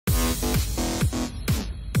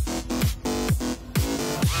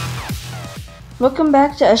Welcome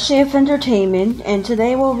back to SJF Entertainment, and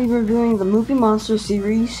today we'll be reviewing the Movie Monster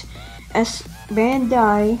series S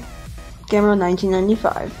Bandai Gamera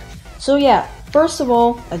 1995. So yeah, first of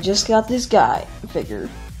all, I just got this guy figure.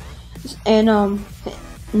 And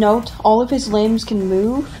note, all of his limbs can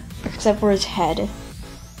move except for his head.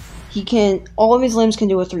 All of his limbs can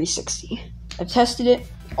do a 360. I've tested it,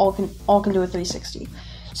 all can do a 360.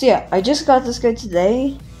 So yeah, I just got this guy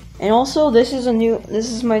today, and also this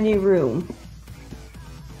is my new room.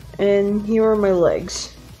 And here are my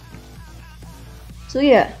legs. So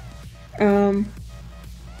yeah,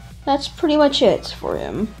 that's pretty much it for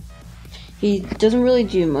him. He doesn't really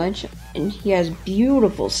do much, and he has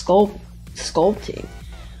beautiful sculpting.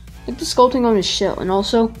 Like the sculpting on his shell, and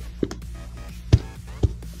also,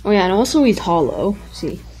 oh yeah, and also he's hollow.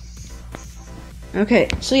 See. Okay,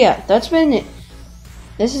 so yeah, that's been it.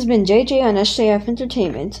 This has been JJ on SJF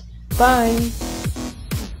Entertainment. Bye.